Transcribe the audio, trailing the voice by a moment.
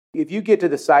If you get to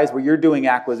the size where you're doing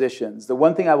acquisitions, the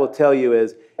one thing I will tell you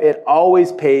is it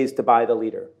always pays to buy the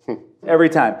leader. Every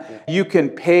time. You can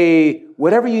pay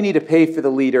whatever you need to pay for the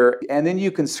leader, and then you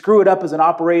can screw it up as an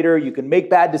operator, you can make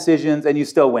bad decisions, and you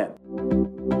still win.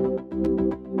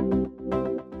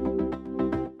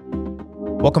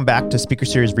 Welcome back to Speaker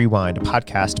Series Rewind, a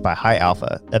podcast by High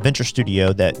Alpha, a venture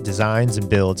studio that designs and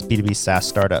builds B2B SaaS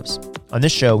startups. On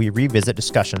this show, we revisit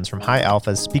discussions from High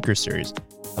Alpha's Speaker Series,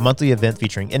 a monthly event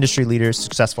featuring industry leaders,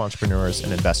 successful entrepreneurs,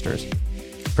 and investors.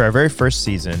 For our very first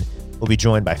season, we'll be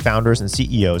joined by founders and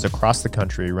CEOs across the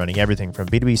country running everything from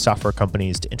B2B software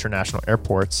companies to international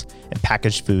airports and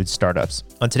packaged food startups.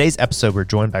 On today's episode, we're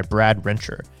joined by Brad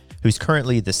Rencher, who's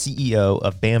currently the CEO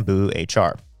of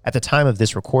BambooHR. At the time of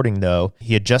this recording, though,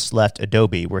 he had just left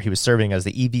Adobe, where he was serving as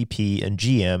the EVP and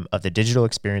GM of the Digital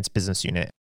Experience Business Unit.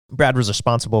 Brad was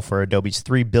responsible for Adobe's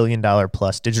 $3 billion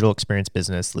plus digital experience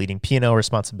business, leading P&L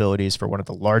responsibilities for one of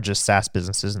the largest SaaS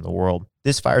businesses in the world.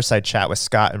 This fireside chat with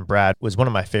Scott and Brad was one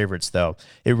of my favorites, though.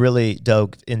 It really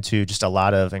dug into just a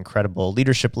lot of incredible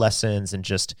leadership lessons and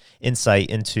just insight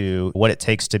into what it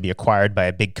takes to be acquired by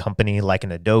a big company like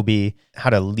an Adobe, how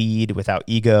to lead without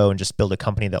ego and just build a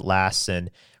company that lasts,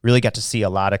 and really got to see a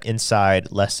lot of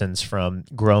inside lessons from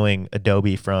growing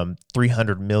Adobe from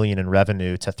 $300 million in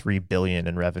revenue to $3 billion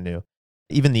in revenue.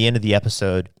 Even the end of the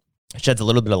episode sheds a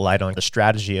little bit of light on the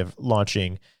strategy of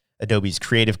launching Adobe's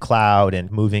Creative Cloud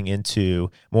and moving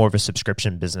into more of a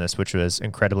subscription business, which was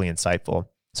incredibly insightful.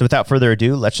 So without further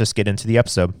ado, let's just get into the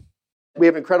episode. We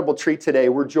have an incredible treat today.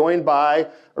 We're joined by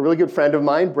a really good friend of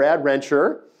mine, Brad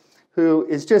Rencher, who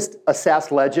is just a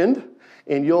SaaS legend.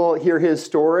 And you'll hear his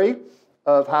story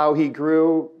of how he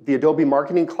grew the Adobe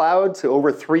Marketing Cloud to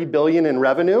over $3 billion in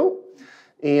revenue.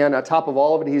 And on top of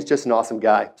all of it, he's just an awesome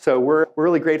guy. So we're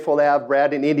really grateful to have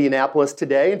Brad in Indianapolis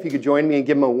today. If you could join me and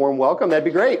give him a warm welcome, that'd be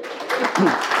great. All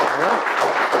right.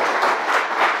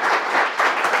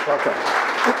 Welcome.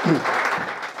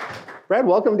 Brad,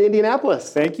 welcome to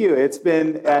Indianapolis. Thank you. It's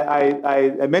been,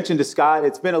 I mentioned to Scott,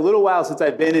 it's been a little while since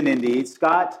I've been in Indy.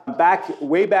 Scott,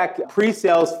 way back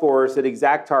pre-Salesforce at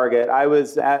ExactTarget, I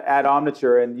was at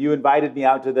Omniture, and you invited me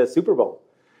out to the Super Bowl.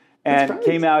 And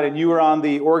came out, and you were on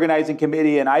the organizing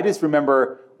committee, and I just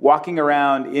remember walking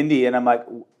around Indy, and I'm like,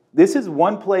 this is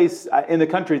one place in the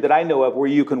country that I know of where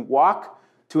you can walk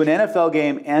to an NFL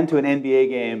game and to an NBA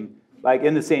game like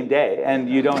in the same day, and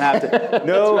you don't have to.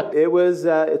 No, it was.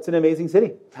 It's an amazing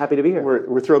city. Happy to be here.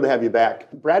 We're thrilled to have you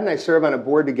back. Brad and I serve on a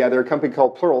board together, a company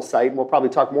called Pluralsight, and we'll probably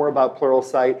talk more about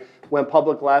Pluralsight. Went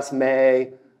public last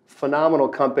May. Phenomenal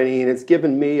company, and it's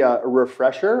given me a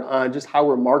refresher on just how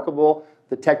remarkable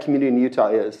the tech community in Utah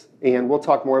is. And we'll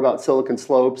talk more about Silicon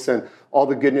Slopes and all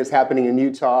the goodness happening in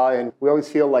Utah. And we always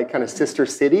feel like kind of sister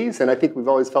cities, and I think we've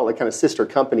always felt like kind of sister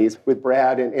companies with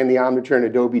Brad and the Omniture and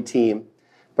Adobe team.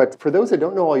 But for those that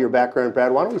don't know all your background,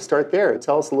 Brad, why don't we start there?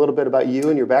 Tell us a little bit about you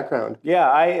and your background. Yeah,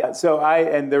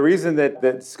 and the reason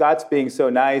that Scott's being so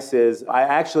nice is I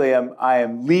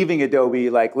am leaving Adobe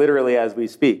like literally as we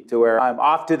speak, to where I'm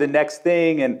off to the next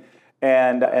thing, and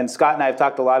Scott and I have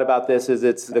talked a lot about this, is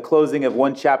it's the closing of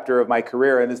one chapter of my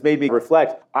career, and it's made me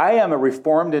reflect. I am a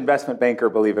reformed investment banker,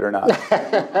 believe it or not.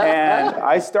 And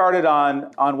I started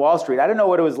on Wall Street. I don't know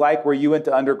what it was like where you went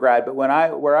to undergrad, but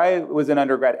where I was in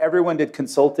undergrad, everyone did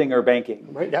consulting or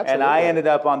banking. Right, absolutely. And I ended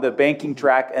up on the banking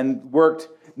track and worked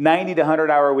 90 to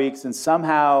 100-hour weeks, and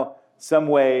somehow, some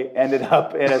way, ended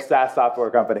up in a SaaS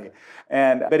software company.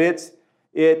 I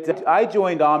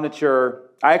joined Omniture.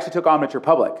 I actually took Omniture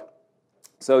public.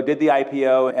 So did the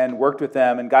IPO and worked with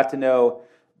them and got to know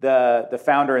the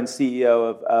founder and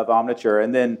CEO of Omniture.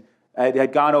 And then I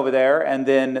had gone over there, and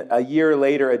then a year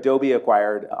later, Adobe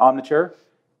acquired Omniture.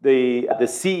 The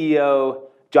CEO,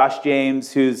 Josh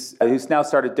James, who's now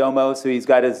started Domo, so he's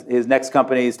got his next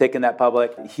company, he's taken that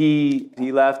public. He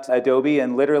left Adobe,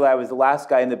 and literally I was the last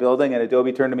guy in the building, and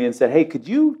Adobe turned to me and said, "Hey, could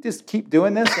you just keep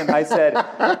doing this?" And I said,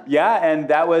 "Yeah," and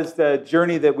that was the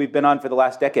journey that we've been on for the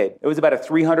last decade. It was about a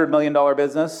 $300 million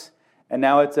business, and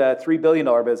now it's a $3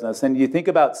 billion business. And you think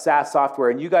about SaaS software,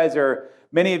 and you guys are,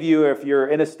 many of you, if you're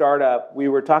in a startup, we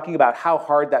were talking about how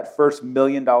hard that first $1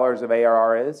 million of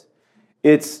ARR is.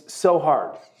 It's so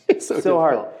hard. It's so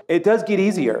hard. It does get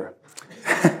easier.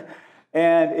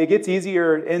 And it gets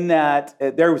easier in that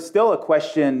there was still a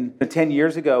question 10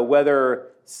 years ago whether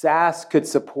SaaS could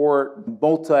support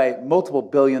multiple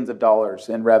billions of dollars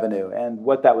in revenue and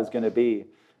what that was going to be.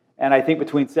 And I think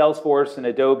between Salesforce and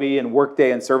Adobe and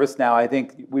Workday and ServiceNow, I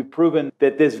think we've proven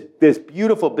that this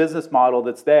beautiful business model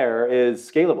that's there is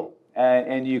scalable,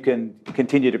 and you can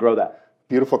continue to grow that.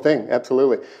 Beautiful thing,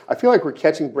 absolutely. I feel like we're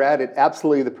catching Brad at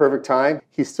absolutely the perfect time.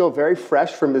 He's still very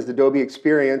fresh from his Adobe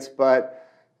experience, but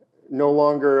no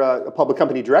longer a public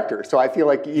company director. So I feel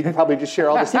like you can probably just share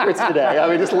all the secrets today. I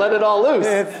mean, just let it all loose.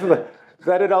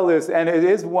 Let it all loose. And it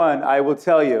is one, I will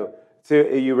tell you,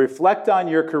 you reflect on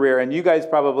your career, and you guys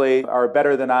probably are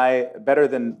better than I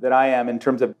am in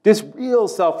terms of just real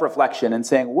self-reflection and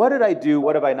saying, what did I do?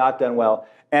 What have I not done well?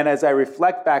 And as I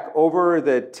reflect back over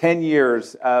the 10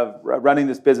 years of running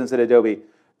this business at Adobe,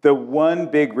 the one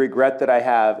big regret that I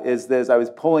have is this: I was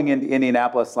pulling into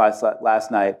Indianapolis last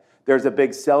night. There's a big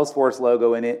Salesforce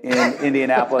logo in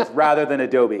Indianapolis rather than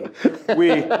Adobe.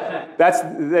 That's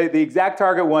the exact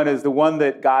target one is the one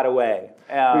that got away.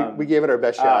 We gave it our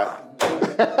best shot.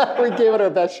 We gave it our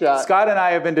best shot. Scott and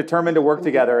I have been determined to work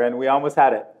together, and we almost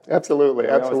had it. Absolutely.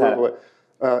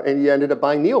 And you ended up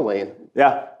buying Neil Lane.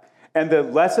 Yeah. And the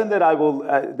lesson that I will,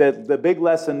 the big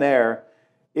lesson there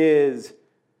is,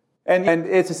 and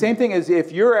it's the same thing as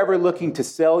if you're ever looking to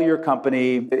sell your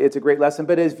company, it's a great lesson.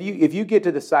 But if you get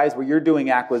to the size where you're doing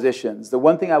acquisitions, the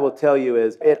one thing I will tell you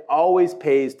is it always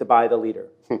pays to buy the leader.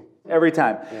 Every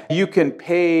time. Yeah. You can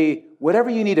pay whatever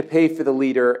you need to pay for the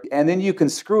leader, and then you can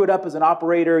screw it up as an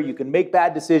operator, you can make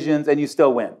bad decisions, and you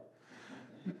still win.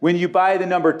 When you buy the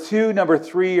number 2, number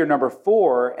 3, or number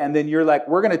 4, and then you're like,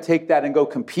 we're going to take that and go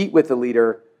compete with the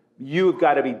leader, you've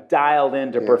got to be dialed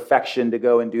into perfection to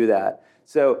go and do that.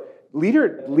 So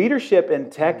leadership in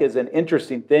tech is an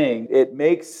interesting thing. It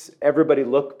makes everybody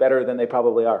look better than they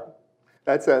probably are.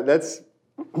 That's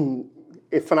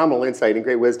a phenomenal insight and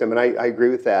great wisdom, and I agree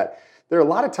with that. There are a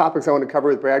lot of topics I want to cover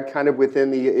with Brad, kind of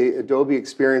within the Adobe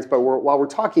experience, but while we're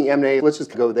talking M&A, let's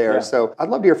just go there. Yeah. So I'd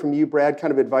love to hear from you, Brad,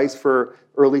 kind of advice for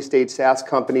early stage SaaS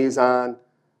companies on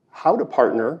how to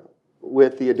partner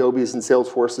with the Adobes and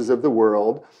Salesforces of the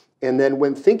world. And then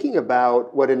when thinking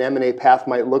about what an M&A path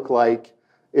might look like,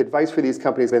 advice for these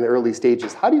companies in the early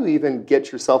stages, how do you even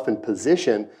get yourself in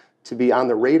position to be on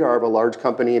the radar of a large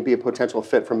company and be a potential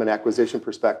fit from an acquisition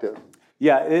perspective?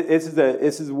 Yeah,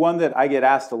 this is one that I get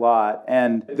asked a lot.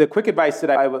 And the quick advice that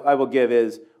I will give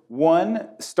is, one,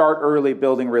 start early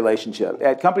building relationship.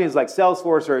 At companies like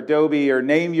Salesforce or Adobe, or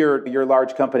name your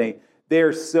large company,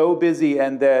 they're so busy,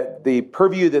 and the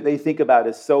purview that they think about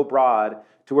is so broad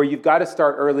to where you've got to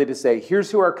start early to say, here's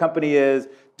who our company is,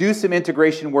 do some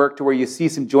integration work to where you see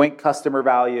some joint customer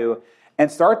value,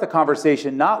 and start the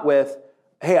conversation not with,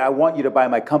 hey, I want you to buy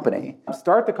my company.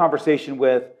 Start the conversation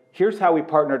with, here's how we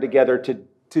partner together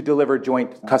to deliver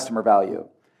joint customer value.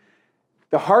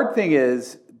 The hard thing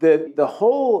is the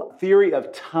whole theory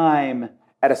of time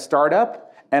at a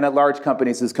startup and at large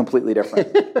companies is completely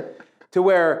different. To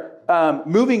where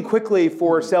moving quickly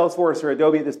for Salesforce or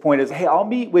Adobe at this point is, hey, I'll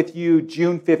meet with you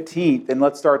June 15th and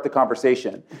let's start the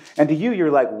conversation. And to you,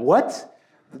 you're like, what?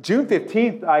 June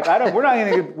 15th? Like,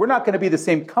 we're not going to be the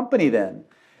same company then.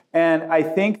 And I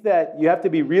think that you have to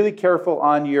be really careful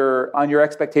on your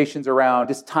expectations around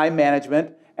just time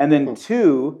management. And then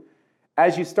 2,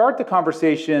 as you start the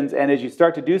conversations and as you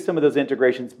start to do some of those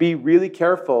integrations, be really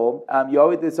careful.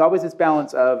 It's always this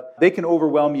balance of they can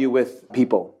overwhelm you with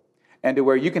people, and to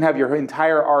where you can have your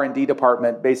entire R&D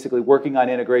department basically working on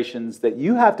integrations that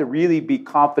you have to really be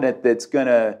confident that's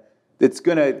gonna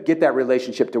get that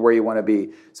relationship to where you want to be.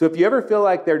 So if you ever feel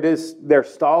like they're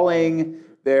stalling,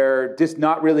 they're just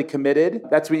not really committed,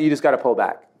 that's when you just got to pull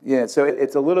back. Yeah, so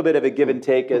it's a little bit of a give and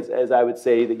take, as I would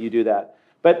say, that you do that.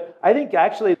 But I think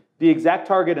actually the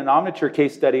ExactTarget and Omniture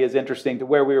case study is interesting, to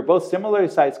where we were both similarly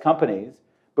sized companies,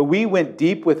 but we went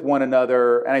deep with one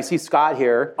another, and I see Scott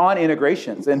here, on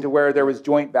integrations, and to where there was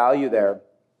joint value there.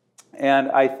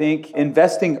 And I think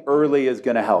investing early is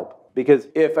going to help, because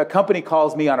if a company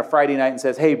calls me on a Friday night and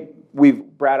says, hey,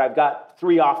 Brad, I've got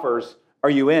 3 offers, are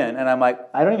you in? And I'm like,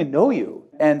 I don't even know you.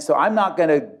 And so I'm not going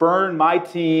to burn my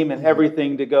team and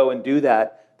everything to go and do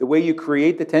that. The way you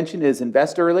create the tension is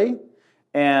invest early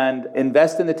and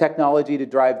invest in the technology to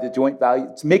drive the joint value,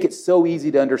 to make it so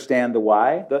easy to understand the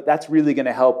why. That's really going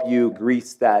to help you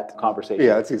grease that conversation.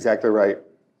 Yeah, that's exactly right.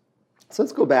 So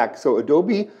let's go back. So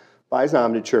Adobe buys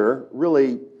Omniture,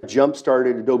 really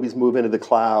jump-started Adobe's move into the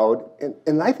cloud.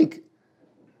 And I think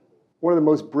one of the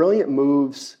most brilliant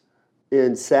moves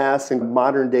in SaaS and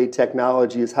modern-day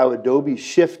technology is how Adobe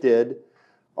shifted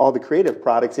all the creative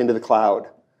products into the cloud.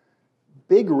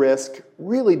 Big risk,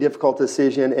 really difficult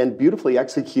decision, and beautifully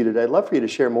executed. I'd love for you to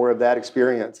share more of that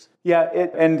experience. Yeah,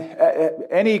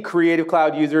 any Creative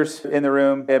Cloud users in the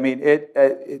room, I mean,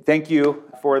 thank you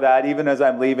for that. Even as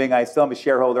I'm leaving, I still am a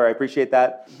shareholder. I appreciate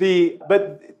that.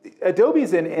 But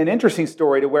Adobe's an interesting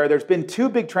story to where there's been two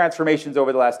big transformations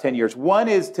over the last 10 years. One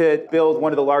is to build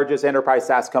one of the largest enterprise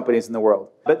SaaS companies in the world.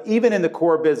 But even in the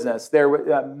core business, there was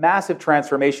a massive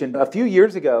transformation. A few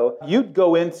years ago, you'd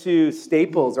go into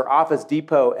Staples or Office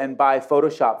Depot and buy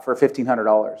Photoshop for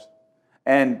 $1,500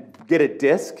 and get a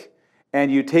disc,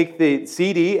 and you take the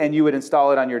CD and you would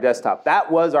install it on your desktop.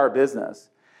 That was our business.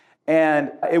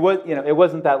 And it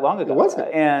wasn't that long ago. It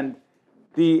wasn't. And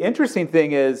the interesting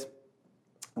thing is,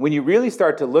 when you really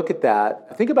start to look at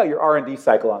that, think about your R&D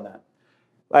cycle on that.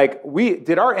 Like,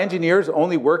 did our engineers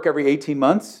only work every 18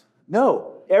 months?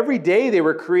 No. Every day they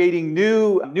were creating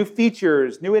new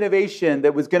features, new innovation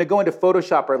that was going to go into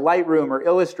Photoshop or Lightroom or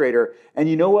Illustrator. And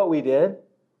you know what we did?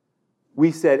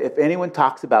 We said, if anyone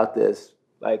talks about this,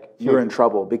 like, you're in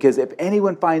trouble. Because if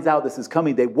anyone finds out this is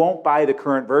coming, they won't buy the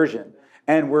current version.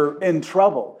 And we're in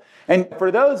trouble. And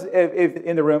for those if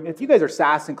in the room, if you guys are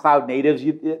SaaS and cloud natives,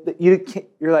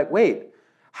 you're like, wait,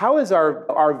 how is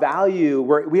our value,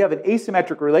 we have an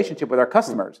asymmetric relationship with our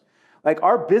customers. Like,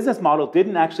 our business model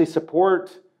didn't actually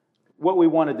support what we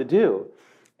wanted to do.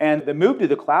 And the move to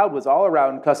the cloud was all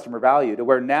around customer value, to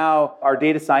where now our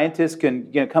data scientists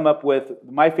can come up with,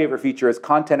 my favorite feature is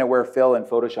content-aware fill in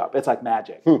Photoshop. It's like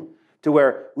magic. To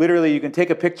where literally you can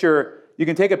take a picture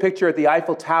at the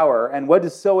Eiffel Tower, and what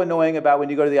is so annoying about when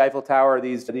you go to the Eiffel Tower,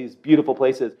 these beautiful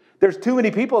places, there's too many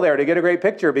people there to get a great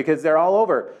picture because they're all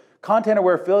over.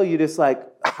 Content-aware fill, you just like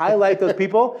highlight those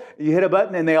people, you hit a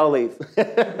button and they all leave.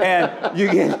 And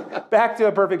you get back to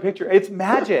a perfect picture. It's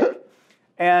magic.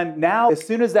 And now, as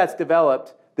soon as that's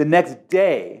developed, the next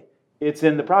day, it's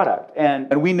in the product.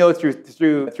 And we know through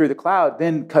the cloud,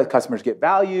 then customers get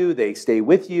value, they stay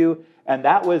with you. And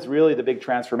that was really the big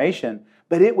transformation.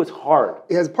 But it was hard.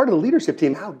 As part of the leadership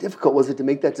team, how difficult was it to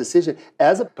make that decision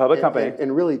as a public company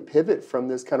and really pivot from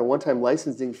this kind of one-time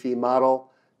licensing fee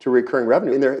model to recurring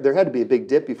revenue? And there had to be a big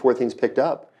dip before things picked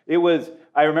up.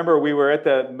 I remember we were at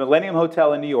the Millennium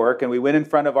Hotel in New York, and we went in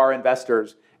front of our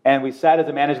investors, and we sat as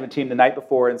a management team the night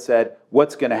before and said,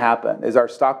 what's going to happen? Is our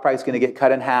stock price going to get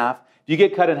cut in half? If you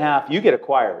get cut in half, you get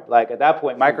acquired. Like, at that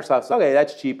point, Microsoft's, okay,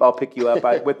 that's cheap. I'll pick you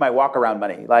up with my walk-around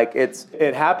money. Like,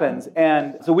 it happens.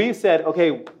 And so we said,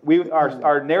 okay,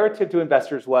 our narrative to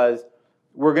investors was,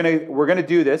 we're gonna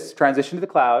do this transition to the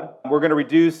cloud. We're gonna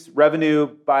reduce revenue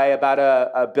by about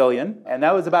 $1 billion, and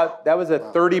that was a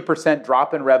 30%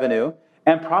 drop in revenue,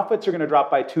 and profits are gonna drop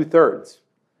by 2/3.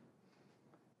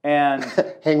 And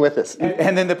hang with us.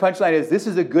 And then the punchline is, this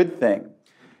is a good thing.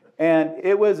 And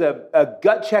it was a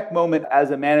gut check moment as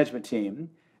a management team.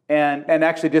 And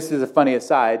actually, just as a funny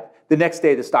aside, the next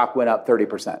day the stock went up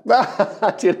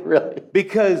 30%. Did it really?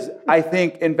 Because I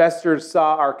think investors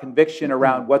saw our conviction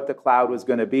around what the cloud was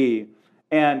going to be.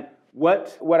 And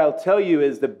what I'll tell you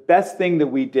is, the best thing that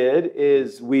we did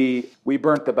is we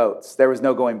burnt the boats. There was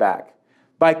no going back.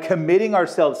 By committing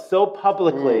ourselves so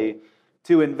publicly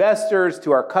to investors,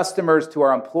 to our customers, to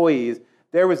our employees,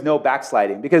 there was no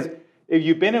backsliding. Because if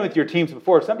you've been in with your teams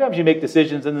before, sometimes you make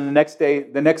decisions, and then the next day,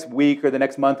 the next week, or the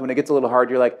next month, when it gets a little hard,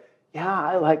 you're like, yeah,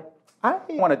 I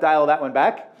want to dial that one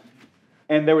back.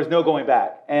 And there was no going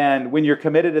back. And when you're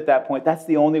committed at that point, that's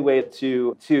the only way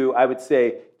to I would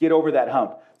say, get over that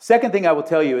hump. Second thing I will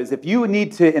tell you is, if you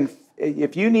need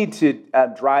to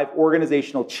drive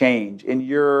organizational change in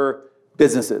your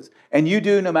businesses, and you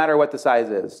do, no matter what the size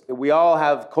is. We all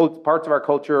have parts of our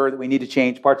culture that we need to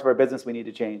change, parts of our business we need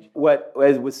to change. What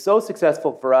was so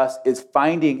successful for us is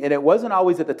finding, and it wasn't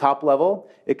always at the top level,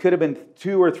 it could have been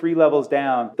 2 or 3 levels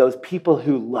down, those people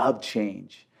who love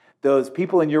change. Those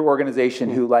people in your organization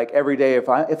who, like, every day,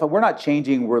 if we're not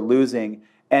changing, we're losing.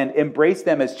 And embrace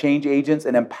them as change agents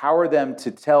and empower them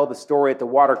to tell the story at the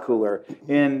water cooler,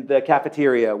 in the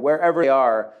cafeteria, wherever they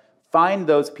are. Find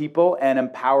those people and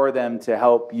empower them to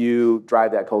help you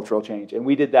drive that cultural change. And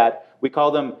we did that. We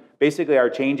call them basically our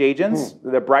change agents,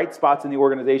 the bright spots in the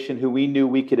organization who we knew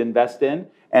we could invest in,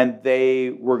 and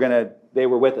they were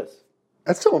with us.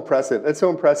 That's so impressive. That's so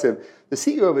impressive. The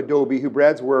CEO of Adobe, who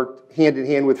Brad's worked hand in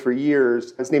hand with for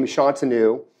years, his name is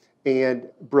Shantanu, and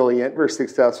brilliant, very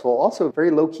successful, also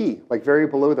very low key, like very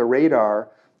below the radar.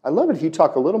 I'd love it if you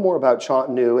talk a little more about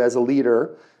Shantanu as a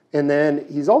leader. And then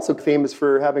he's also famous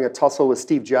for having a tussle with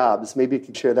Steve Jobs. Maybe you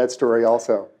could share that story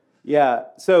also. Yeah.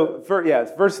 So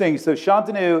first thing. So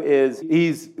Shantanu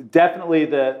he's definitely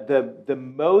the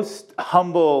most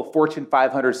humble Fortune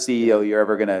 500 CEO you're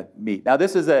ever going to meet. Now,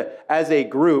 this is as a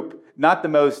group, not the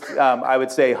most I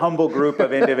would say humble group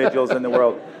of individuals in the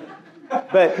world.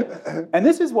 And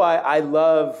this is why I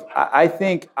love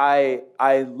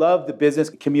the business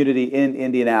community in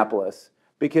Indianapolis.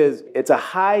 Because it's a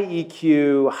high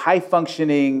EQ, high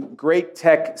functioning, great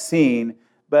tech scene,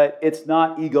 but it's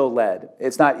not ego-led.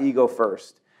 It's not ego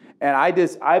first. And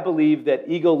I believe that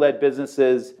ego-led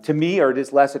businesses, to me, are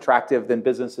just less attractive than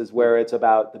businesses where it's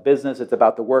about the business, it's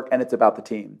about the work, and it's about the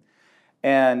team.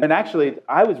 And actually,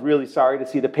 I was really sorry to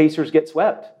see the Pacers get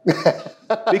swept.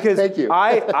 Because Thank you.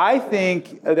 I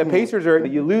think the Pacers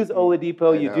you lose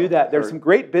Oladipo, you do that. There's some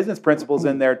great business principles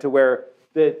in there to where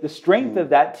the strength of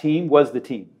that team was the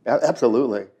team.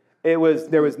 Absolutely. There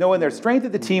was no one there. Strength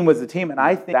of the team was the team, and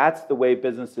I think that's the way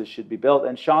businesses should be built.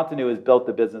 And Shantanu has built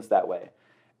the business that way.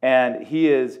 And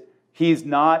his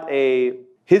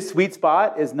sweet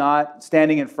spot is not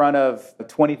standing in front of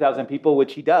 20,000 people,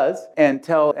 which he does, and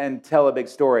tell a big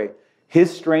story.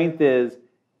 His strength is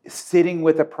sitting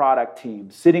with a product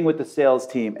team, sitting with the sales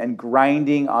team, and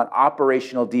grinding on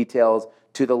operational details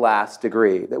to the last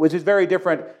degree, which is very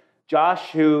different. Josh,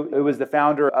 who was the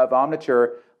founder of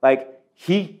Omniture,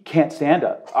 he can't stand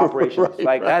up operations. He's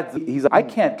like, I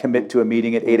can't commit to a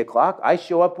meeting at 8:00. I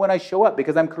show up when I show up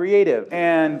because I'm creative.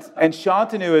 And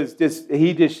Shantanu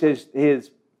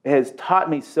has taught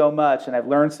me so much, and I've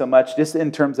learned so much just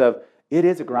in terms of it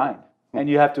is a grind. And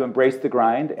you have to embrace the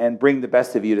grind and bring the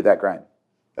best of you to that grind.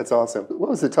 That's awesome. What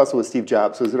was the tussle with Steve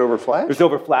Jobs? Was it over Flash? It was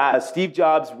over Flash. Steve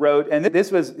Jobs wrote, and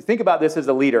think about this as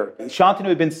a leader. Shantanu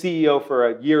had been CEO for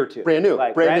a year or two. Brand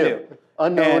new.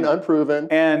 Unknown, unproven.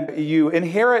 And you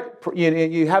inherit,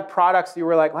 you have products you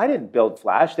were like, well, I didn't build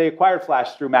Flash. They acquired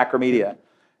Flash through Macromedia.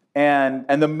 And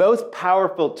the most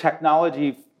powerful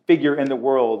technology figure in the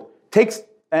world takes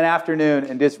an afternoon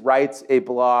and just writes a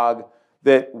blog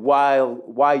that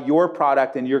why your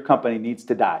product and your company needs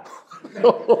to die.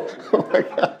 Oh my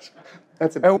gosh.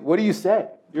 And what do you say?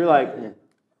 You're like,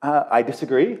 I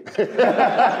disagree.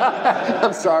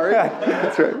 I'm sorry.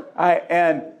 That's right.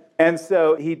 And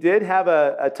so he did have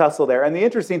a tussle there. And the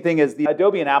interesting thing is the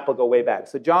Adobe and Apple go way back.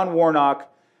 So John Warnock,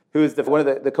 who's one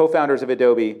of the co-founders of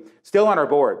Adobe, still on our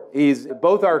board.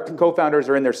 Both our co-founders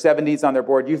are in their 70s on their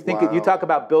board. You talk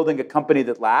about building a company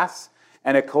that lasts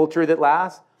and a culture that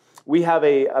lasts. We have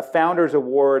a Founders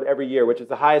Award every year, which is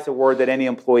the highest award that any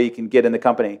employee can get in the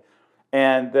company.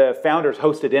 And the founders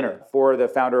host a dinner for the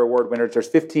Founder Award winners. There's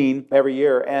 15 every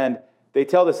year. And they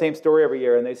tell the same story every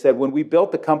year. And they said, when we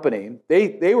built the company,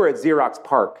 they were at Xerox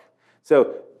PARC.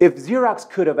 So if Xerox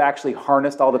could have actually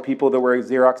harnessed all the people that were at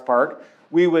Xerox PARC,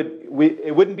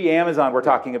 it wouldn't be Amazon we're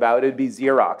talking about. It would be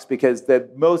Xerox, because the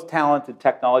most talented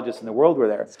technologists in the world were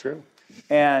there. That's true.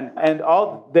 And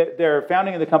their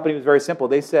founding of the company was very simple.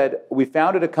 They said, we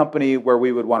founded a company where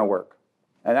we would want to work.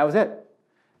 And that was it.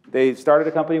 They started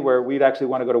a company where we'd actually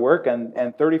want to go to work.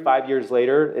 And 35 years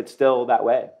later, it's still that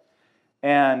way.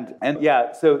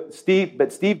 So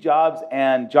Steve Jobs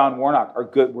and John Warnock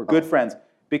were good friends,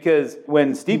 because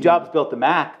when Steve Jobs built the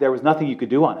Mac, there was nothing you could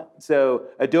do on it. So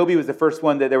Adobe was the first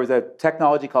one that there was a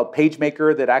technology called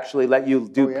PageMaker that actually let you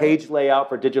do page layout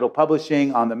for digital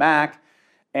publishing on the Mac.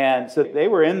 And so they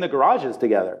were in the garages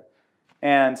together.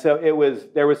 And so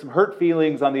there was some hurt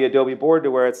feelings on the Adobe board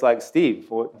to where it's like, Steve,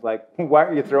 why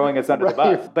are you throwing us under the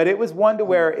bus? But it was one to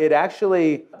where it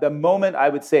actually, the moment I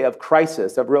would say of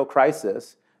real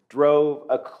crisis, drove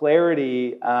a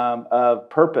clarity of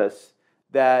purpose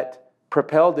that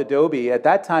propelled Adobe. At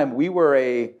that time, we were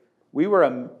a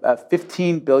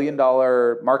 $15 billion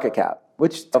market cap,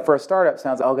 which for a startup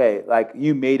sounds, okay, like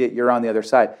you made it, you're on the other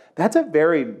side. That's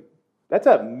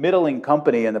a middling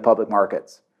company in the public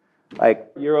markets.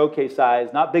 Like, you're okay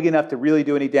size, not big enough to really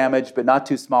do any damage, but not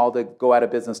too small to go out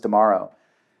of business tomorrow.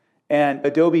 And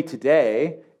Adobe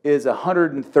today is a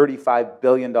 $135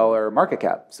 billion market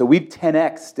cap. So we've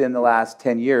 10x'd in the last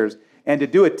 10 years. And to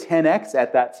do a 10x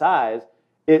at that size,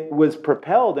 it was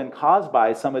propelled and caused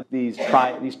by some of these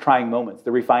trying moments,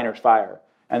 the refiner's fire.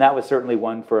 And that was certainly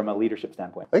one from a leadership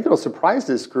standpoint. I think it'll surprise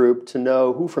this group to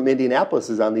know who from Indianapolis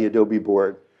is on the Adobe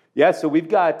board. Yeah, so we've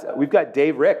got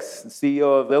Dave Ricks,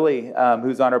 CEO of Lilly,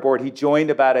 who's on our board. He joined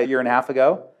about a year and a half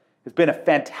ago. It's been a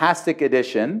fantastic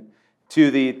addition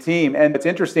to the team. And it's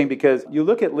interesting because you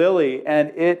look at Lilly,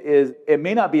 and it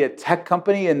may not be a tech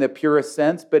company in the purest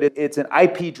sense, but it's an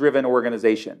IP-driven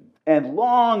organization. And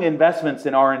long investments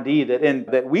in R&D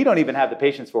that we don't even have the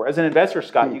patience for. As an investor,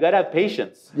 Scott, you got to have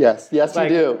patience. Yes, you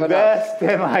do. Invest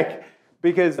and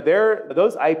because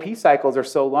those IP cycles are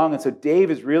so long. And so Dave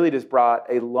has really just brought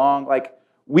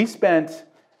we spent,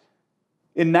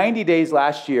 in 90 days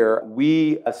last year,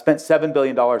 we spent $7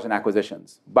 billion in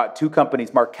acquisitions. Bought two companies,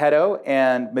 Marketo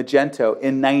and Magento,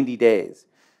 in 90 days.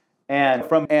 And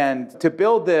to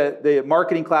build the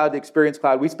marketing cloud, the experience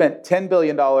cloud, we spent $10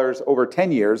 billion over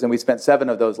 10 years, and we spent 7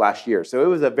 of those last year. So it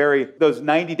was those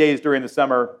 90 days during the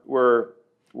summer were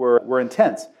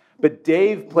intense. But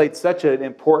Dave played such an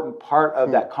important part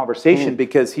of that conversation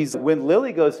because when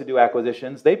Lilly goes to do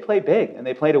acquisitions, they play big and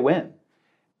they play to win.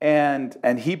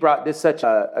 And he brought just such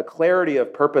a clarity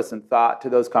of purpose and thought to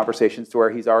those conversations to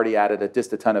where he's already added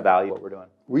just a ton of value to what we're doing.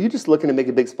 Were you just looking to make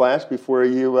a big splash before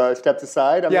you stepped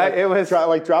aside? It was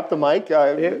drop the mic.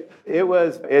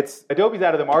 It's Adobe's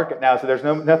out of the market now, so there's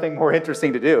nothing more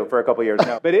interesting to do for a couple of years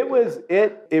now. But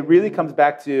it really comes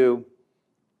back to,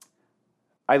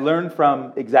 I learned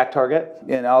from ExactTarget,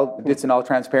 and it's in all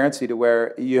transparency, to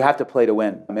where you have to play to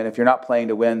win. I mean, if you're not playing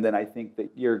to win, then I think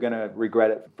that you're going to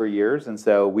regret it for years. And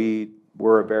so we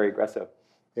were very aggressive.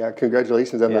 Yeah,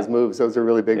 congratulations on those moves. Those are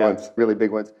really big ones, really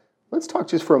big ones. Let's talk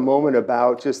just for a moment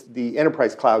about just the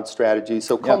enterprise cloud strategy.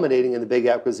 So culminating in the big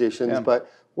acquisitions, but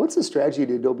what's the strategy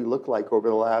did Adobe look like over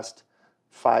the last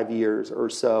 5 years or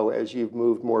so as you've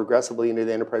moved more aggressively into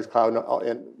the enterprise cloud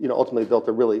and ultimately built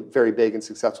a really very big and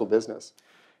successful business?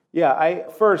 Yeah,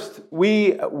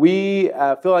 we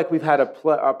feel like we've had a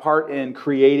part in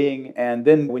creating, and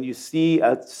then when you see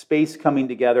a space coming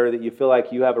together that you feel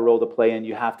like you have a role to play in,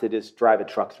 you have to just drive a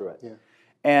truck through it. Yeah.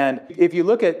 And if you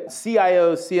look at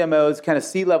CIOs, CMOs, kind of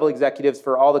C-level executives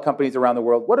for all the companies around the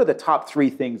world, what are the top 3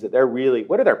 things that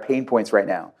what are their pain points right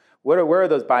now? Where are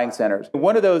those buying centers?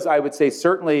 One of those, I would say,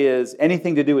 certainly is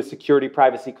anything to do with security,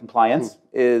 privacy, compliance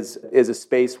is a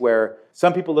space where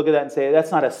some people look at that and say, that's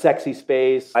not a sexy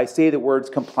space. I say the words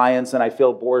compliance and I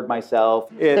feel bored myself.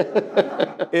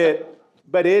 But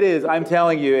it is, I'm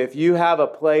telling you, if you have a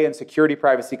play in security,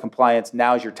 privacy, compliance,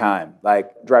 now's your time.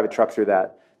 Like, drive a truck through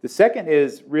that. The second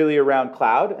is really around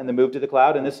cloud and the move to the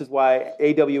cloud. And this is why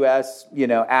AWS,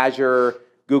 Azure,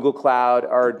 Google Cloud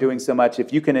are doing so much.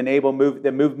 If you can enable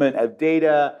the movement of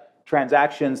data,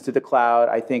 transactions to the cloud,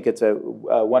 I think it's a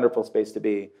wonderful space to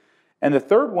be. And the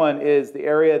third one is the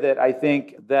area that I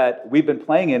think that we've been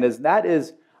playing in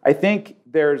I think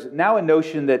there's now a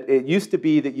notion that it used to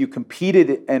be that you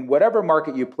competed in whatever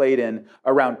market you played in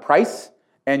around price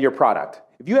and your product.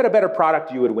 If you had a better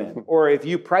product, you would win. Or if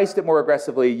you priced it more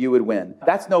aggressively, you would win.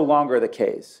 That's no longer the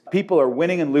case. People are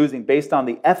winning and losing based on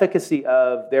the efficacy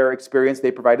of their experience they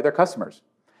provide to their customers.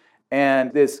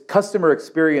 And this customer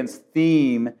experience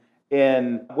theme,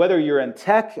 in whether you're in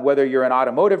tech, whether you're an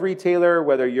automotive retailer,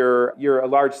 whether you're a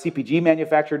large CPG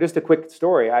manufacturer. Just a quick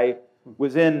story. I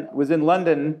was in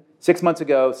London 6 months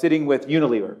ago sitting with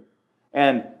Unilever.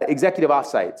 And executive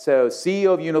offsite. So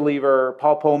CEO of Unilever,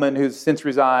 Paul Pullman, who's since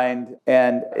resigned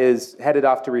and is headed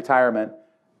off to retirement,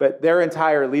 but their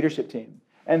entire leadership team.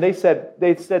 And they said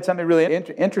something really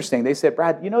interesting. They said,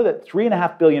 Brad, you know that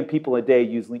 3.5 billion people a day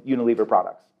use Unilever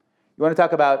products. You want to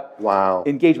talk about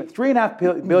engagement?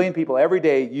 3.5 billion people every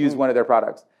day use one of their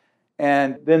products.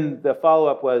 And then the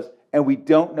follow-up was, and we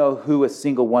don't know who a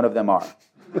single one of them are.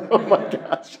 Oh my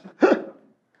gosh.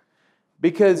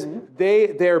 Because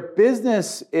their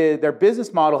business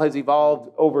model has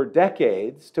evolved over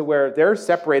decades to where they're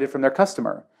separated from their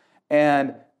customer.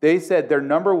 And they said their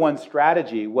number one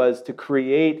strategy was to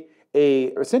create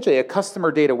essentially a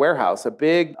customer data warehouse, a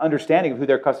big understanding of who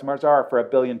their customers are for 1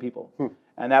 billion people.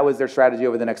 And that was their strategy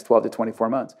over the next 12 to 24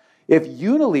 months. If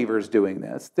Unilever's doing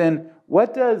this, then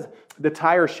what does the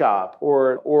tire shop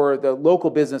or the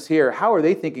local business here, how are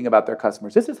they thinking about their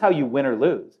customers? This is how you win or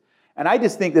lose. And I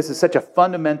just think this is such a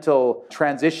fundamental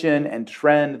transition and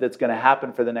trend that's going to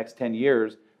happen for the next 10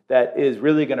 years that is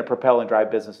really going to propel and drive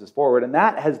businesses forward. And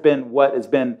that has been what has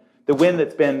been the win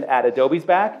that's been at Adobe's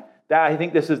back. I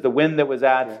think this is the win that was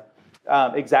at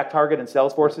ExactTarget and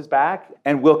Salesforce's back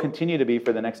and will continue to be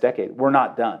for the next decade. We're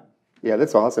not done. Yeah,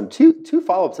 that's awesome. Two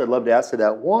follow-ups I'd love to ask to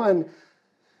that. One,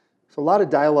 there's a lot of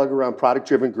dialogue around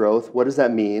product-driven growth. What does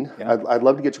that mean? Yeah. I'd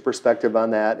love to get your perspective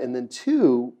on that. And then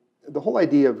two, the whole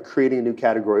idea of creating a new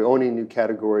category, owning a new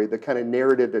category, the kind of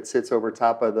narrative that sits over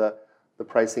top of the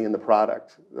pricing and the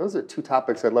product. Those are two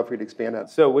topics I'd love for you to expand on.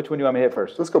 So which one do you want me to hit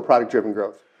first? Let's go product-driven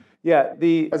growth. Yeah,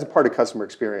 as a part of customer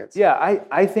experience. Yeah,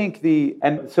 I think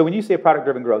and so when you say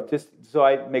product-driven growth, just so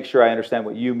I make sure I understand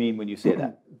what you mean when you say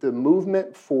that. The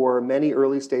movement for many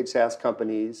early-stage SaaS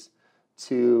companies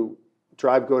to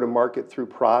drive go-to-market through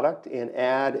product and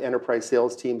add enterprise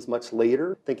sales teams much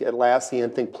later. Think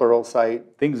Atlassian, think Pluralsight.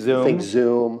 Think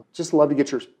Zoom. Just love to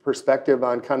get your perspective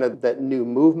on kind of that new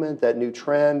movement, that new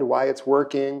trend, why it's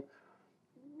working,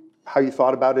 how you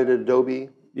thought about it at Adobe.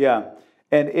 Yeah,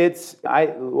 and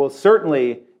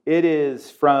certainly it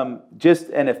is from just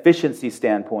an efficiency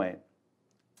standpoint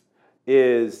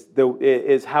is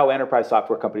how enterprise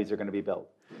software companies are going to be built.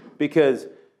 Because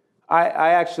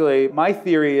My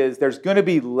theory is there's going to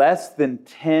be less than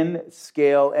 10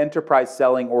 scale enterprise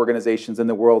selling organizations in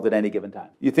the world at any given time.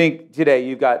 You think today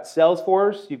you've got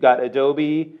Salesforce, you've got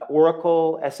Adobe,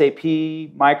 Oracle, SAP,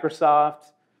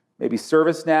 Microsoft, maybe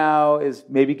ServiceNow is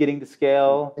maybe getting to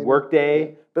scale,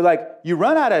 Workday. But like you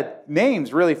run out of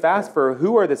names really fast for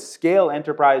who are the scale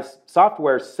enterprise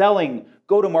software selling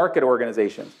go-to-market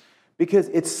organizations because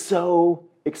it's so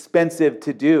expensive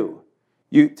to do.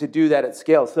 To do that at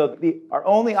scale. So our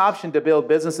only option to build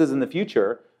businesses in the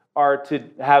future are to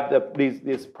have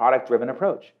this product-driven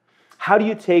approach. How do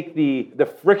you take the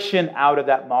friction out of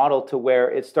that model to where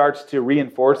it starts to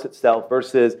reinforce itself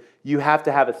versus you have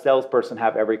to have a salesperson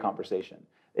have every conversation?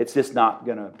 It's just not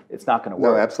gonna work.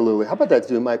 No, absolutely. How about that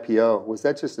Zoom IPO? Was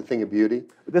that just a thing of beauty?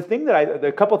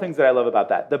 The couple things that I love about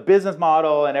that, the business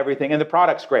model and everything, and the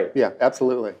product's great. Yeah,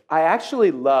 absolutely. I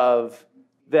actually love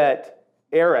that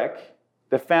Eric,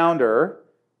 the founder,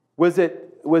 was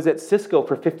at Cisco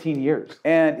for 15 years,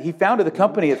 and he founded the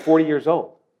company at 40 years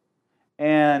old,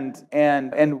 and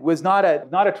was not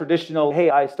a traditional, hey,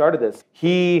 I started this.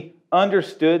 He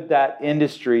understood that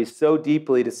industry so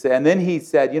deeply to say, and then he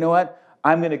said, you know what,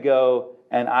 I'm going to go,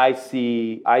 and I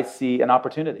see an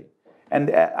opportunity, and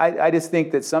I just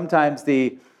think that sometimes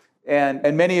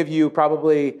and many of you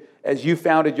probably, as you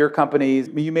founded your companies,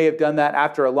 you may have done that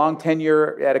after a long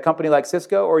tenure at a company like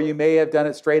Cisco, or you may have done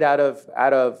it straight out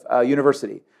of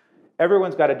university.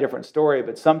 Everyone's got a different story,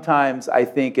 but sometimes I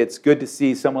think it's good to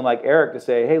see someone like Eric to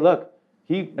say, "Hey, look,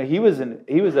 he was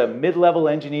a mid-level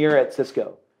engineer at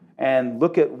Cisco, and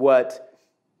look at what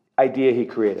idea he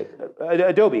created."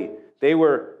 Adobe, they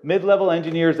were mid-level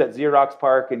engineers at Xerox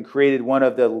PARC and created one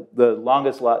of the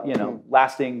longest,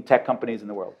 lasting tech companies in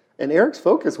the world. And Eric's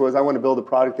focus was, I want to build a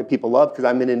product that people love because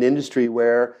I'm in an industry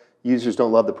where users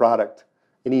don't love the product.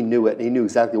 And he knew it. And he knew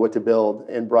exactly what to build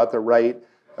and brought the right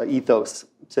ethos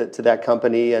to that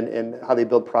company and how they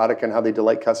build product and how they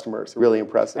delight customers. Really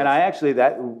impressive.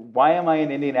 And why am I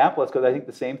in Indianapolis? Because I think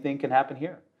the same thing can happen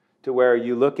here. To where I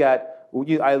look at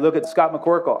Scott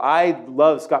McCorkle. I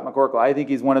love Scott McCorkle. I think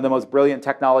he's one of the most brilliant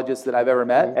technologists that I've ever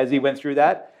met as he went through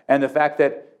that. And the fact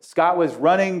that Scott was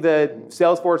running the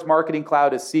Salesforce Marketing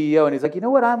Cloud as CEO, and he's like, you know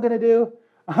what I'm going to do?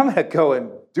 I'm going to go and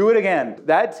do it again.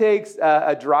 That takes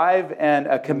a drive and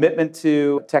a commitment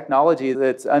to technology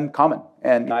that's uncommon,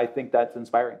 and I think that's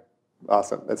inspiring.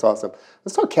 Awesome. That's awesome.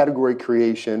 Let's talk category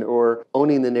creation or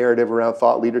owning the narrative around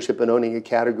thought leadership and owning a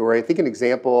category. I think an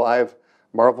example I've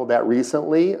marveled at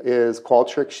recently is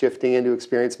Qualtrics shifting into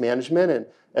experience management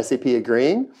and SAP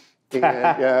agreeing in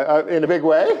a big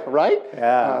way, right?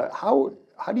 Yeah.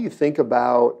 How do you think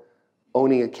about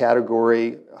owning a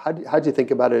category? How do you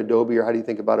think about it at Adobe, or how do you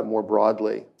think about it more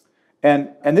broadly?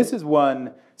 And this is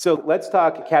one. So let's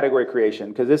talk category creation,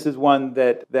 because this is one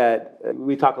that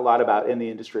we talk a lot about in the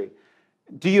industry.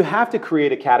 Do you have to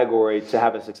create a category to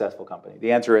have a successful company?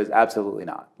 The answer is absolutely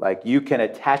not. Like, you can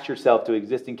attach yourself to an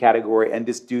existing category and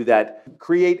just do that,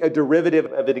 create a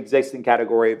derivative of an existing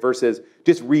category versus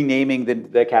just renaming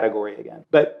the category again.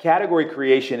 But category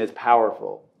creation is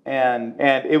powerful. And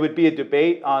it would be a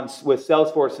debate with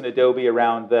Salesforce and Adobe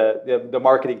around the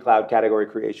Marketing Cloud category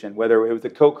creation, whether it was a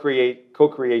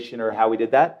co-creation or how we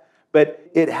did that. But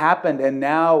it happened, and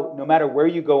now no matter where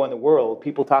you go in the world,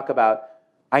 people talk about,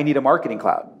 I need a Marketing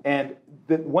Cloud. And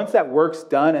once that work's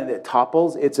done and it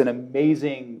topples, it's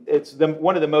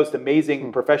one of the most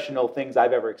amazing professional things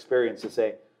I've ever experienced, to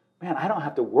say, man, I don't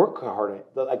have to work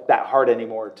that hard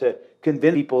anymore to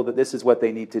convince people that this is what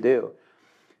they need to do.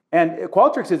 And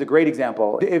Qualtrics is a great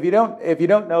example. If you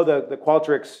don't know the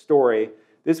Qualtrics story,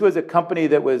 this was a company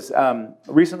that was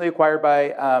recently acquired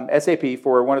by SAP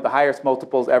for one of the highest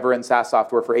multiples ever in SaaS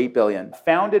software, for $8 billion.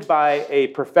 Founded by a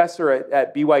professor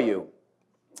at BYU.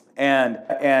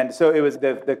 And so it was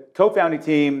the co-founding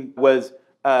team was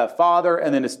a father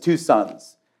and then his two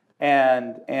sons.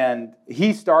 And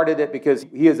he started it because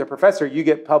he is a professor. You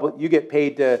get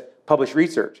paid to publish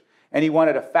research. And he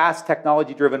wanted a fast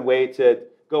technology-driven way to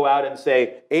go out and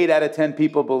say 8 out of 10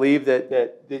 people believe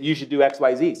that you should do X,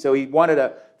 Y, Z. So he wanted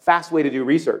a fast way to do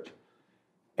research.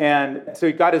 And so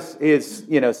he got his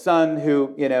son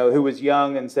who was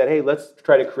young and said, hey, let's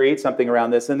try to create something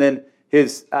around this. And then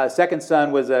his second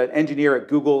son was an engineer at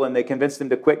Google, and they convinced him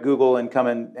to quit Google and come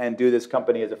and do this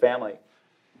company as a family.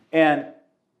 And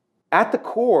at the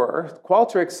core,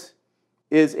 Qualtrics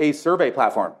is a survey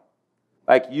platform.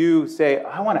 Like, you say,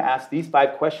 I want to ask these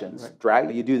 5 questions.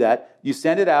 Right. You do that. You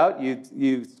send it out.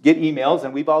 You get emails,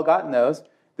 and we've all gotten those.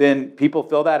 Then people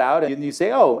fill that out, and you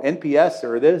say, oh, NPS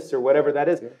or this or whatever that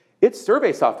is. Yeah. It's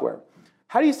survey software.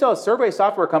 How do you sell a survey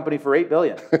software company for $8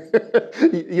 billion?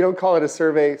 You don't call it a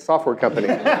survey software company.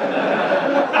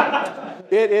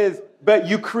 It is, but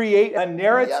you create a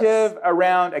narrative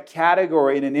around a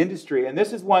category in an industry. And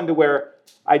this is one to where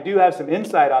I do have some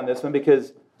insight on this one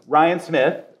because Ryan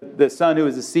Smith, the son who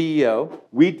is the CEO,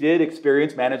 we did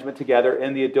experience management together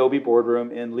in the Adobe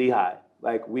boardroom in Lehigh.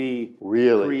 Like we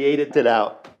created it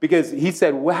out. Because he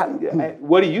said,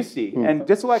 what do you see? And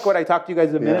just like what I talked to you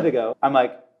guys a minute ago, I'm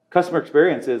like, customer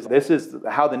experience this is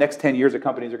how the next 10 years of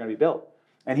companies are going to be built.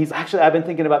 And he's actually, I've been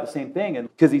thinking about the same thing. And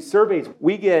because these surveys,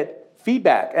 we get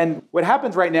feedback. And what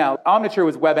happens right now, Omniture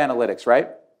was web analytics, right?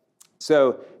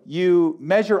 So you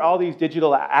measure all these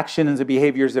digital actions and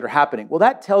behaviors that are happening. Well,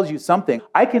 that tells you something.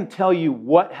 I can tell you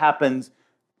what happens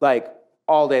like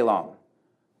all day long.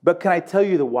 But can I tell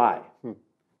you the why?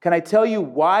 Can I tell you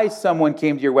why someone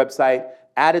came to your website,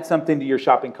 added something to your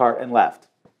shopping cart, and left?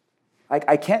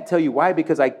 I can't tell you why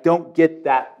because I don't get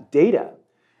that data.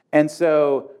 And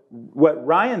so what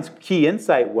Ryan's key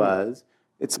insight was,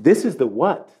 this is the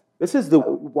what. This is the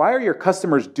why are your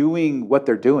customers doing what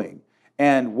they're doing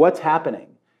and what's happening?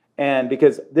 And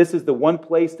because this is the one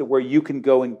place where you can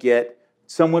go and get,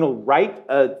 someone will write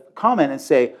a comment and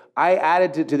say, I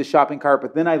added it to the shopping cart,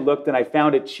 but then I looked and I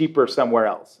found it cheaper somewhere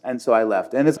else. And so I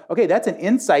left. And it's, okay, that's an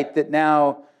insight that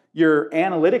now your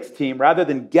analytics team, rather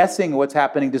than guessing what's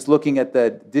happening, just looking at the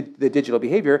digital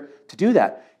behavior, to do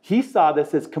that. He saw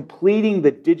this as completing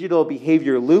the digital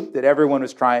behavior loop that everyone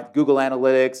was trying, Google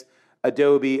Analytics,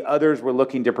 Adobe, others were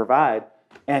looking to provide,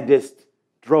 and just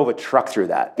drove a truck through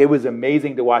that. It was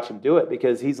amazing to watch him do it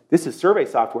because this is survey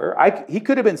software. He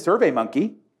could have been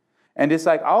SurveyMonkey, and it's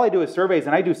like, all I do is surveys,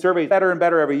 and I do surveys better and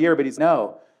better every year, but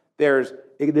there's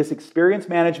this experience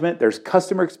management, there's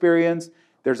customer experience,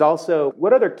 there's also,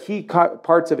 what other key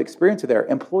parts of experience are there?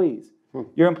 Employees.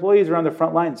 Your employees are on the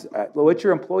front lines. What's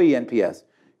your employee NPS?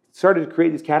 Started to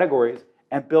create these categories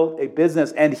and built a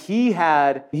business. And he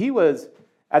was,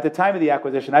 at the time of the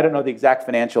acquisition, I don't know the exact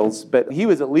financials, but he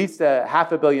was at least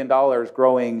 $500 million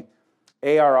growing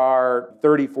ARR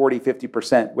 30, 40,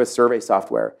 50% with survey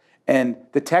software. And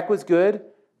the tech was good,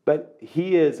 but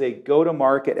he is a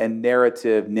go-to-market and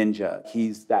narrative ninja.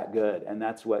 He's that good, and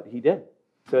that's what he did.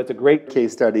 So it's a great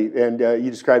case study, and you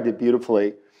described it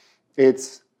beautifully.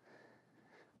 It's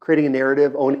creating a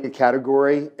narrative, owning a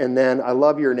category, and then I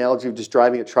love your analogy of just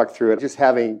driving a truck through it, just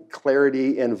having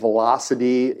clarity and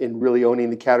velocity and really owning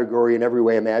the category in every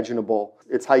way imaginable.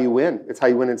 It's how you win. It's how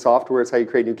you win in software. It's how you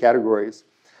create new categories.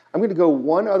 I'm going to go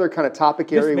one other kind of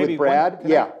topic area with Brad.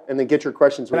 And then get your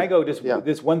questions. Can I go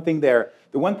this one thing there?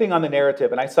 The one thing on the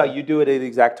narrative, and I saw you do it at the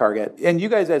exact target, and you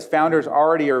guys as founders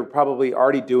are probably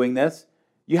already doing this.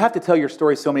 You have to tell your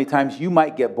story so many times, you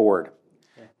might get bored.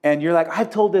 And you're like, I've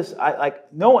told this,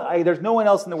 there's no one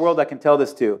else in the world I can tell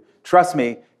this to. Trust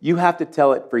me, you have to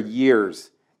tell it for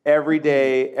years, every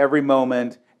day, every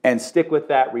moment, and stick with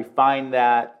that, refine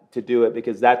that to do it,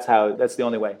 because that's the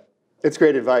only way. It's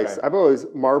great advice. Right. I've always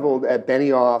marveled at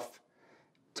Benioff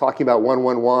talking about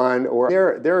 111,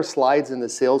 or there are slides in the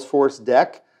Salesforce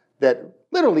deck that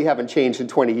literally haven't changed in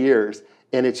 20 years.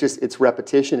 And it's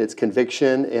repetition, it's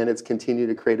conviction, and it's continue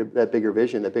to create that bigger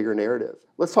vision, that bigger narrative.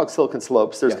 Let's talk Silicon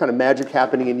Slopes. There's kind of magic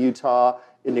happening in Utah,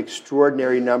 an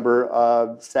extraordinary number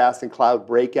of SaaS and cloud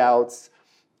breakouts.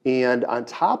 And on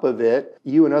top of it,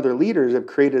 you and other leaders have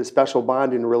created a special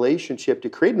bond and relationship to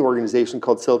create an organization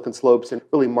called Silicon Slopes and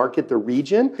really market the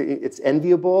region. It's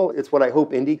enviable. It's what I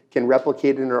hope Indy can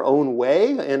replicate in our own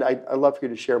way. And I'd love for you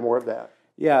to share more of that.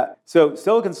 Yeah, so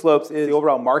Silicon Slopes is the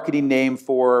overall marketing name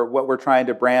for what we're trying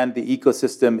to brand the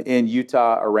ecosystem in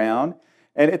Utah around.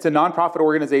 And it's a nonprofit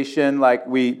organization. Like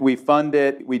we fund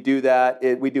it, we do that.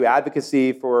 We do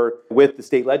advocacy with the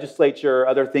state legislature,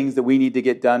 other things that we need to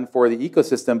get done for the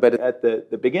ecosystem. But at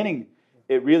the beginning,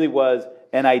 it really was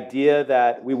an idea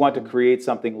that we want to create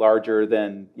something larger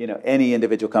than any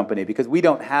individual company, because we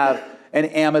don't have an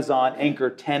Amazon anchor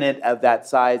tenant of that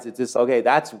size. It's just, okay,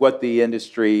 that's what the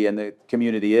industry and the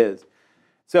community is.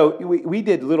 So we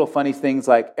did little funny things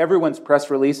like everyone's press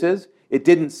releases. It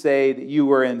didn't say that you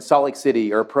were in Salt Lake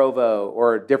City or Provo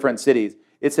or different cities.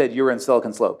 It said you were in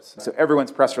Silicon Slopes. So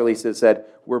everyone's press releases said,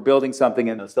 we're building something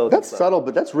in the Silicon Slopes. That's subtle,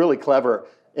 but that's really clever.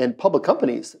 And public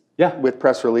companies with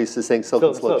press releases saying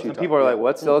Silicon Slopes. And people are like,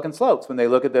 what's Silicon Slopes? When they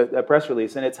look at the press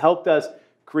release. And it's helped us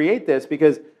create this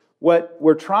because what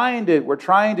we're trying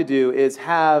to do is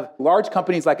have large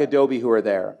companies like Adobe who are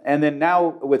there. And then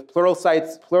now with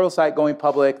Pluralsight going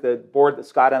public, the board that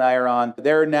Scott and I are on,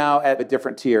 they're now at a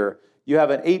different tier. You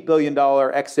have an $8 billion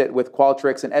exit with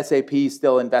Qualtrics and SAP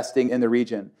still investing in the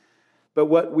region. But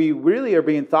what we really are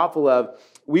being thoughtful of,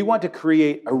 we want to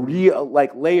create a real,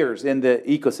 like, layers in the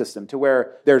ecosystem to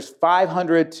where there's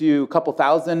 500 to a couple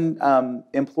thousand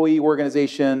employee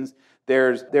organizations.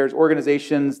 There's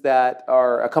organizations that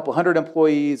are a couple hundred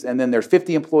employees, and then there's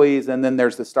 50 employees, and then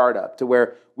there's the startup, to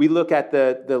where we look at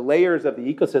the layers of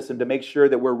the ecosystem to make sure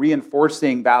that we're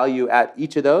reinforcing value at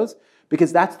each of those,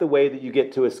 because that's the way that you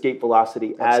get to escape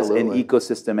velocity as an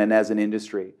ecosystem and as an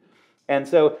industry. And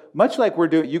so much like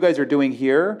you guys are doing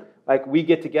here, like, we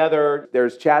get together,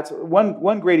 there's chats.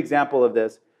 One great example of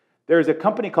this, there's a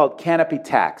company called Canopy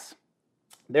Tax.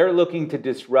 They're looking to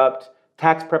disrupt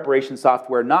tax preparation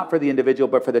software, not for the individual,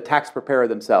 but for the tax preparer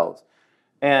themselves.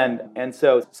 And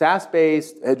so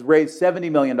SaaS-based had raised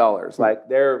 $70 million. Like,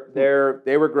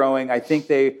 they were growing. I think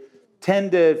they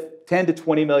 $10 to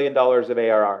 $20 million of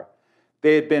ARR.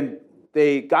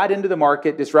 They got into the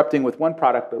market disrupting with one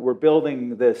product, but were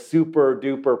building the super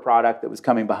duper product that was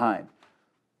coming behind.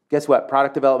 Guess what?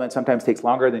 Product development sometimes takes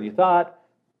longer than you thought,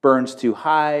 burns too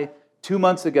high. 2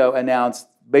 months ago, announced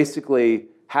basically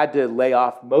had to lay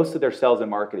off most of their sales and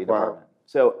marketing department.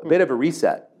 So a bit of a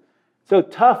reset. So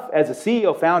tough as a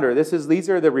CEO founder. Those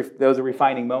are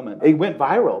refining moments. It went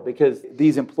viral because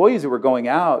these employees who were going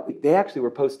out, they actually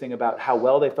were posting about how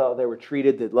well they felt they were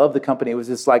treated. They loved the company. It was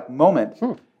this like moment.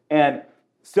 And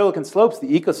Silicon Slopes, the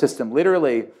ecosystem,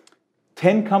 literally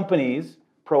 10 companies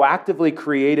proactively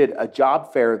created a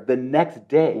job fair the next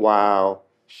day. Wow.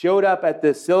 Showed up at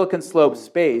the Silicon Slopes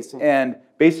space and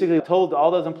basically told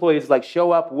all those employees, like,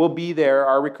 show up, we'll be there,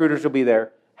 our recruiters will be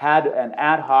there. Had an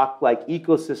ad hoc, like,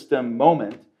 ecosystem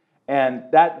moment. And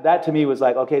that to me was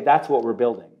like, okay, that's what we're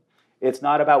building. It's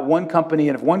not about one company,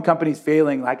 and if one company's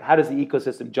failing, like, how does the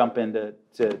ecosystem jump in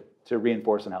to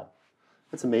reinforce and help?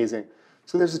 That's amazing.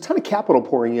 So there's a ton of capital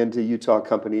pouring into Utah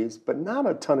companies, but not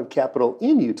a ton of capital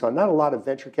in Utah, not a lot of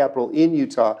venture capital in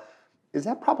Utah. Is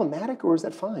that problematic, or is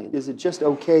that fine? Is it just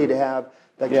okay to have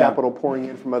that capital pouring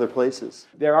in from other places?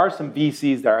 There are some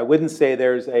VCs there. I wouldn't say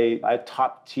there's a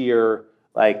top tier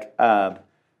like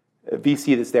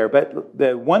VC that's there. But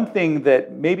the one thing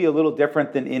that may be a little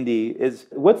different than Indy is,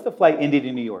 what's the flight Indy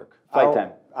to New York? Flight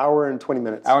time? Hour and 20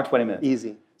 minutes. Hour and 20 minutes.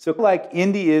 Easy. So like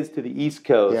Indy is to the East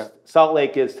Coast, Salt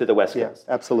Lake is to the West Coast.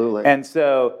 Yeah, absolutely. And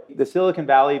so the Silicon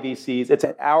Valley VCs, it's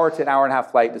an hour to an hour and a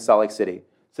half flight to Salt Lake City.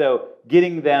 So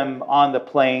getting them on the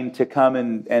plane to come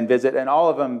and visit, and all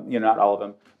of them, not all of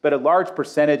them, but a large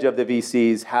percentage of the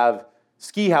VCs have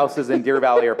ski houses in Deer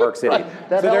Valley or Park City.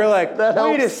 They're like,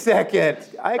 wait a second.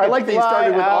 I like that you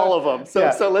started with all of them.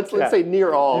 So let's say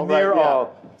near all. Near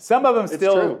all. Some of them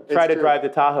still try to drive to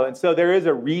Tahoe. And so there's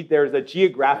a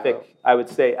geographic, I would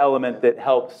say, element that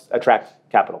helps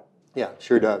attract capital. Yeah,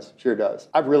 sure does. Sure does.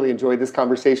 I've really enjoyed this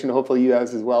conversation. Hopefully you have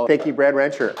as well. Thank you, Brad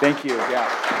Rencher. Thank you. Yeah.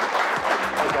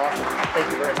 That was awesome.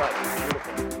 Thank you very much.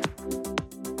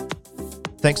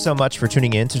 Thanks so much for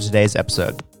tuning in to today's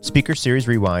episode. Speaker Series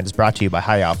Rewind is brought to you by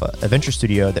High Alpha, a venture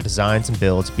studio that designs and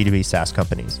builds B2B SaaS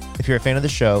companies. If you're a fan of the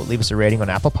show, leave us a rating on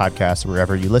Apple Podcasts or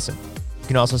wherever you listen. You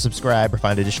can also subscribe or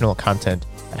find additional content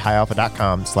at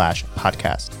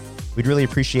highalpha.com/podcast. We'd really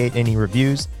appreciate any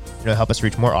reviews. It'll help us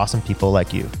reach more awesome people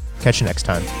like you. Catch you next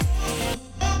time.